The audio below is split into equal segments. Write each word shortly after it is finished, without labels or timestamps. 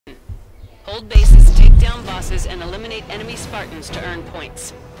Hold bases, take down bosses, and eliminate enemy Spartans to earn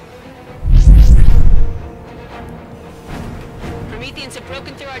points. Prometheans have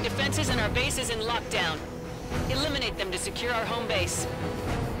broken through our defenses and our base is in lockdown. Eliminate them to secure our home base.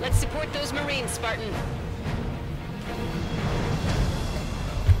 Let's support those Marines, Spartan.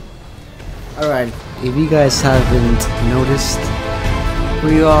 Alright, if you guys haven't noticed,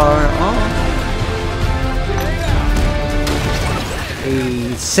 we are on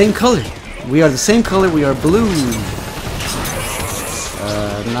a same color. We are the same color, we are blue.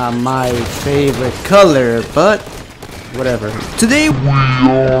 Not my favorite color, but whatever. Today we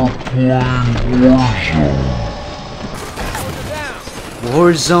are playing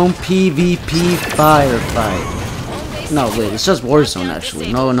Warzone PVP Firefight. No, wait, it's just Warzone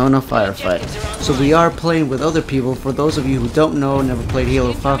actually. No Firefight. So we are playing with other people. For those of you who don't know, never played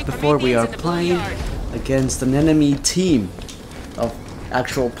Halo 5 before, we are playing against an enemy team of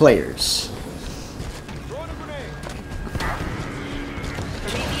actual players.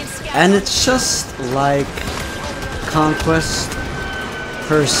 And it's just like Conquest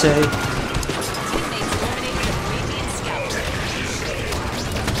per se.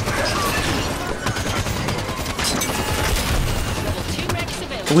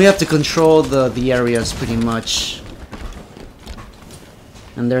 We have to control the areas pretty much.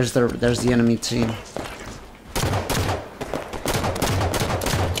 And there's the enemy team.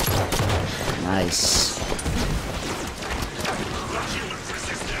 Nice.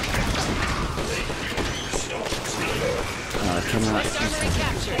 Oh, come on. Enemy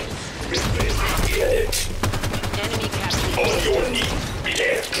captured. On your knee,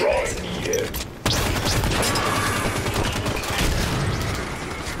 can't draw near.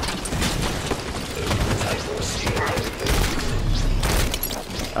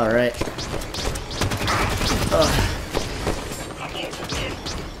 Alright.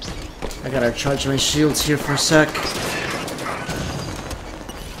 I gotta charge my shields here for a sec.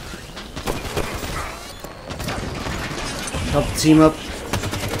 Help the team up.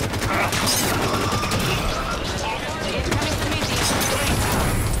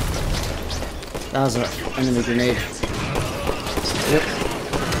 That was an enemy grenade. Yep.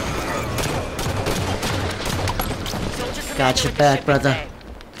 Got your back, brother.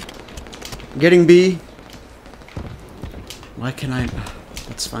 Getting B. Why can I?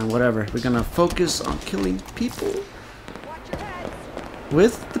 That's fine, whatever. We're gonna focus on killing people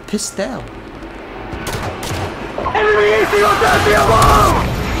with the pistol. Enemy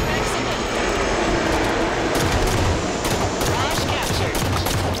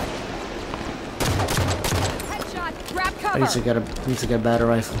I need to get a battle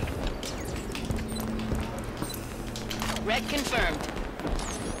rifle. Red confirmed.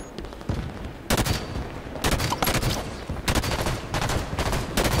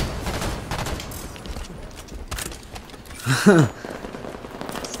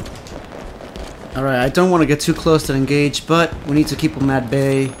 Alright, I don't want to get too close to engage, but we need to keep them at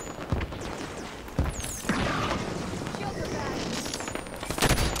bay.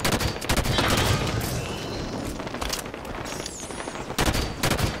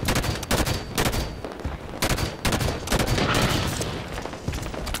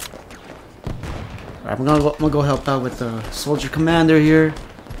 Alright, I'm gonna go help out with the soldier commander here.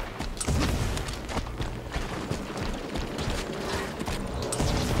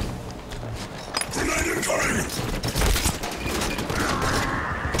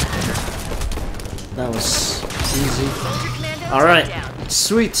 That was easy. Alright,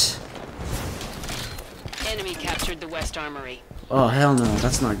 sweet. Enemy captured the West Armory. Oh, hell no,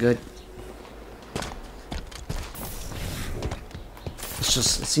 that's not good. It's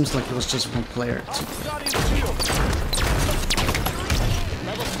just, it seems like it was just one player.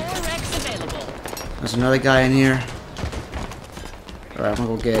 Level 4 Rex available. There's another guy in here. Alright, I'm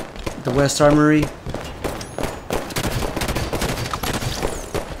gonna go get the West Armory.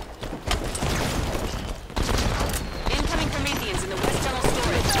 Incoming Prometheans in the West Tunnel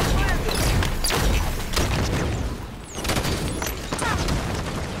storage.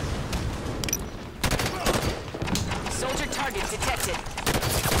 Soldier target detected.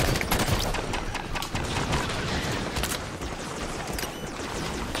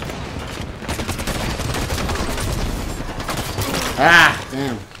 Ah,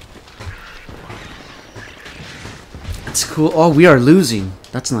 damn. That's cool. Oh, we are losing.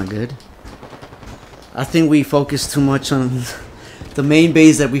 That's not good. I think we focused too much on the main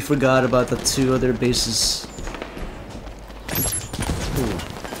base that we forgot about the two other bases. Ooh.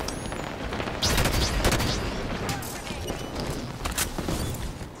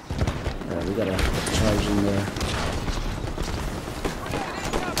 Alright, we gotta charge in there.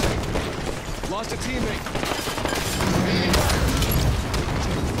 Lost a teammate.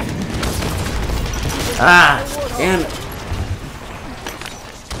 Ah, damn it.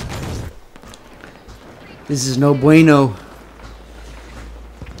 This is no bueno.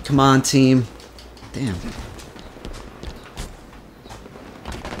 Come on, team. Damn.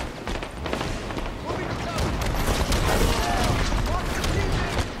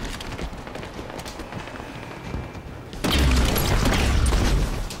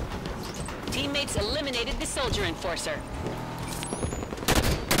 Teammates eliminated the soldier enforcer.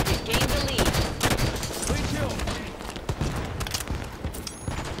 We've gained the lead. Clean kill.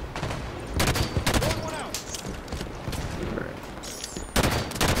 Going one out.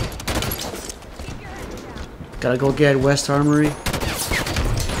 Gotta go get West Armory. Level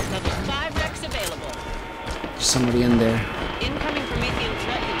 5 Rex available. There's somebody in there. Incoming Promethean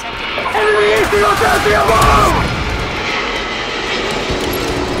threat detected.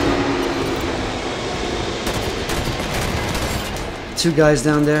 Two guys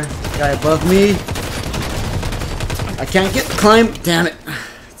down there. Guy above me. I can't climb. Damn it.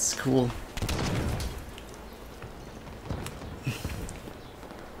 It's cool.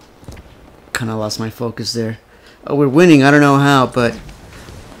 Kinda lost my focus there. Oh, we're winning. I don't know how, but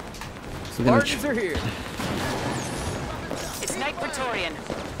we're gonna Spartans are here. It's Night Praetorian.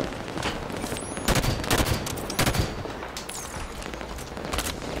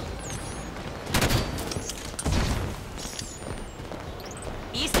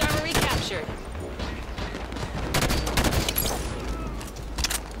 East Armory captured.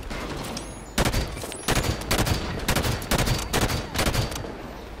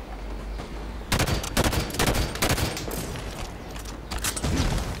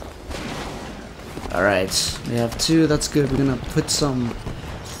 Alright, we have two, that's good. We're gonna put some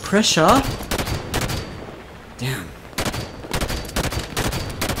pressure. Damn.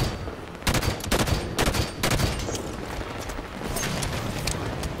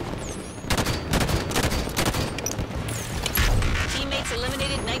 Teammates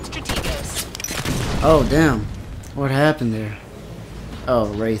eliminated Night Strategos. Oh, damn. What happened there? Oh,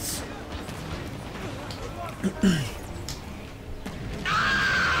 Wraith.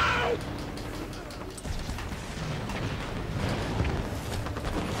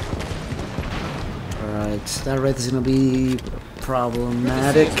 Alright, that Wraith is gonna be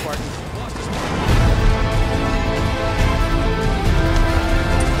problematic.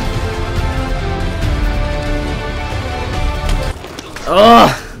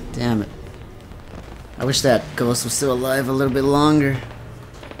 Oh, damn it. I wish that ghost was still alive a little bit longer.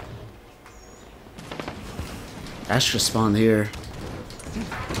 Astra spawned here.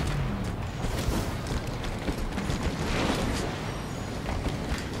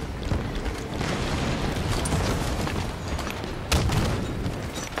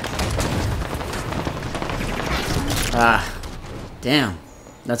 Ah, damn.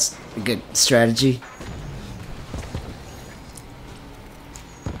 That's a good strategy.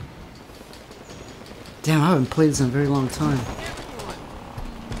 Damn, I haven't played this in a very long time.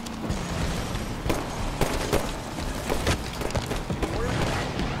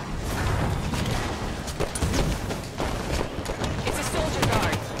 It's a soldier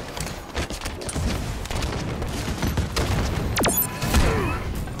guard.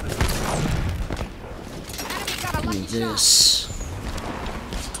 Give me this.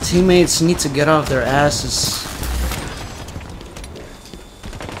 Teammates need to get off their asses.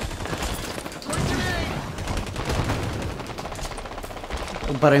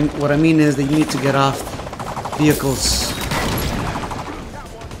 But what I mean is that you need to get off vehicles.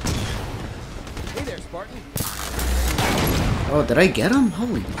 Hey there, Spartan. Oh, did I get him?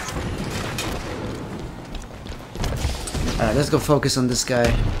 Holy. Alright, let's go focus on this guy.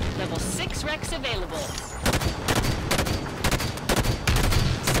 Level 6 Rex available.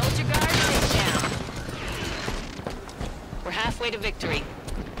 Soldier guard is down. We're halfway to victory.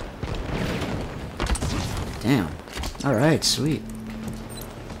 Damn. Alright, sweet.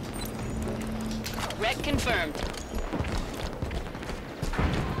 Wreck confirmed.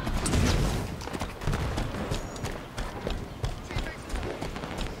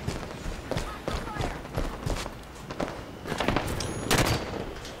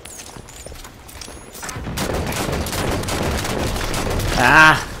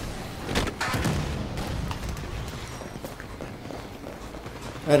 Ah!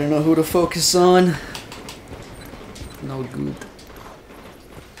 I don't know who to focus on. No good.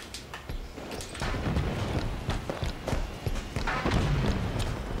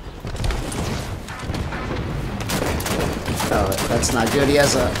 Oh, that's not good. He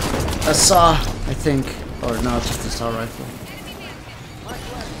has a saw, I think. Or no, just a saw rifle.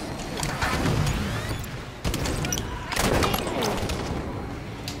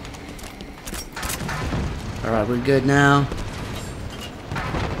 Alright, we're good now.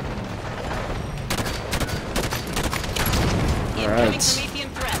 Alright. Promethean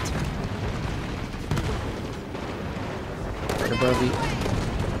threat. Right above you.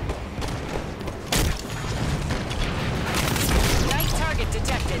 Right target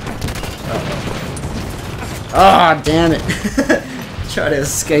detected. Ah, damn it. Try to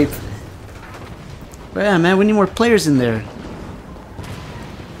escape. But yeah, man, we need more players in there.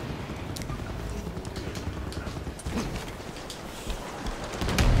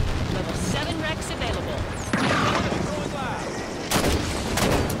 Level 7 Rex available.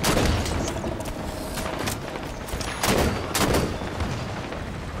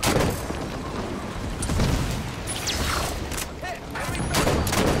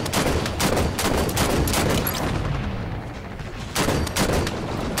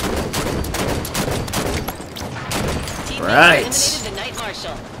 Right. Eliminated the Night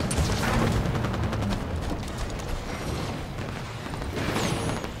Marshal.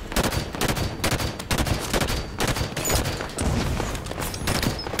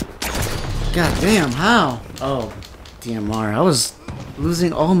 God damn, how? Oh, DMR. I was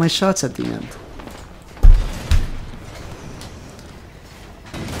losing all my shots at the end.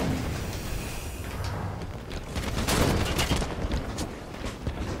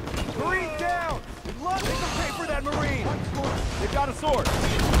 Marine down! We'd love to pay for that Marine! They've got a sword!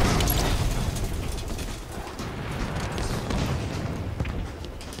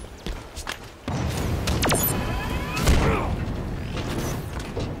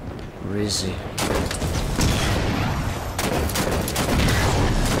 Where is he?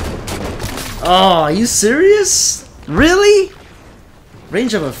 Oh, are you serious? Really?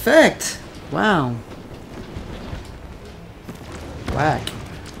 Range of effect. Wow. Whack.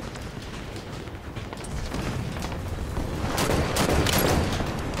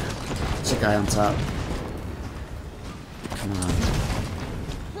 There's a guy on top. Come on.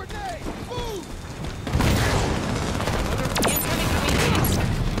 Grenade! Move! Incoming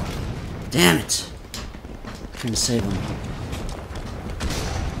Prometheans. Damn it. Couldn't save him.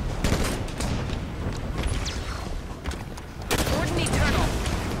 Warden Eternal.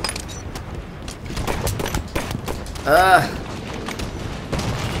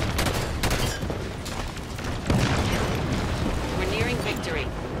 We're nearing victory.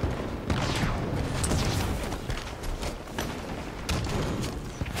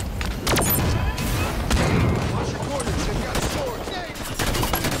 Watch your corners, they've got a sword!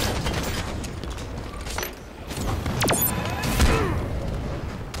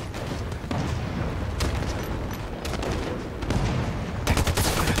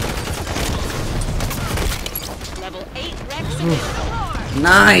 Level 8 Rex available.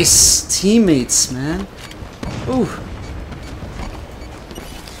 Nice teammates, man. Ooh.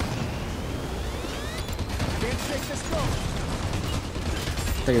 Can't take this go!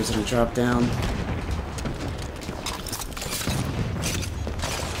 I think it was gonna drop down.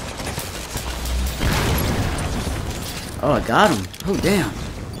 Oh, I got him. Oh, damn.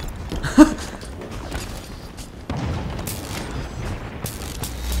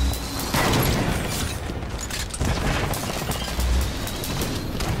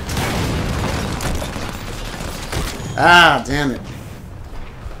 Ah, damn it.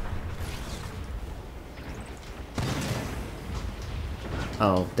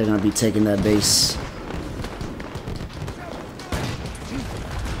 Oh, they're gonna be taking that base.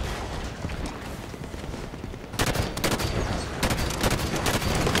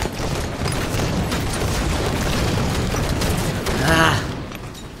 Ah,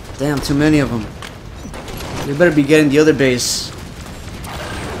 damn, too many of them. They better be getting the other base.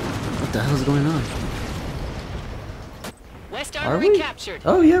 What the hell's going on? West Are Armory we? captured.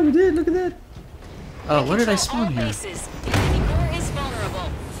 Oh yeah, we did. Look at that. Oh, We where did I control all spawn here? bases. The enemy core is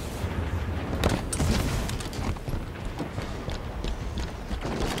vulnerable.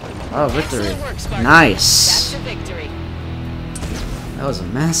 Oh, victory. Excellent work, Spartan. Nice. That's a victory. That was a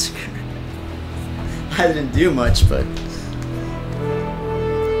massacre. I didn't do much, but...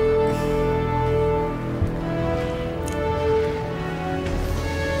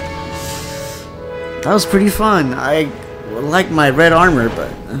 that was pretty fun. I like my red armor, but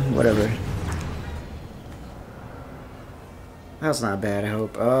whatever. That's not bad, I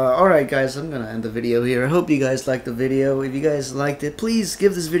hope. Alright guys, I'm gonna end the video here. I hope you guys liked the video. If you guys liked it, please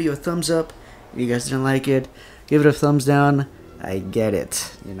give this video a thumbs up. If you guys didn't like it, give it a thumbs down. I get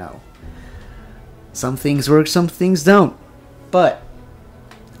it, you know. Some things work, some things don't. But,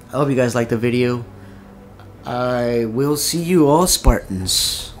 I hope you guys liked the video. I will see you all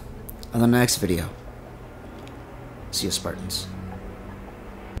Spartans on the next video. See you, Spartans.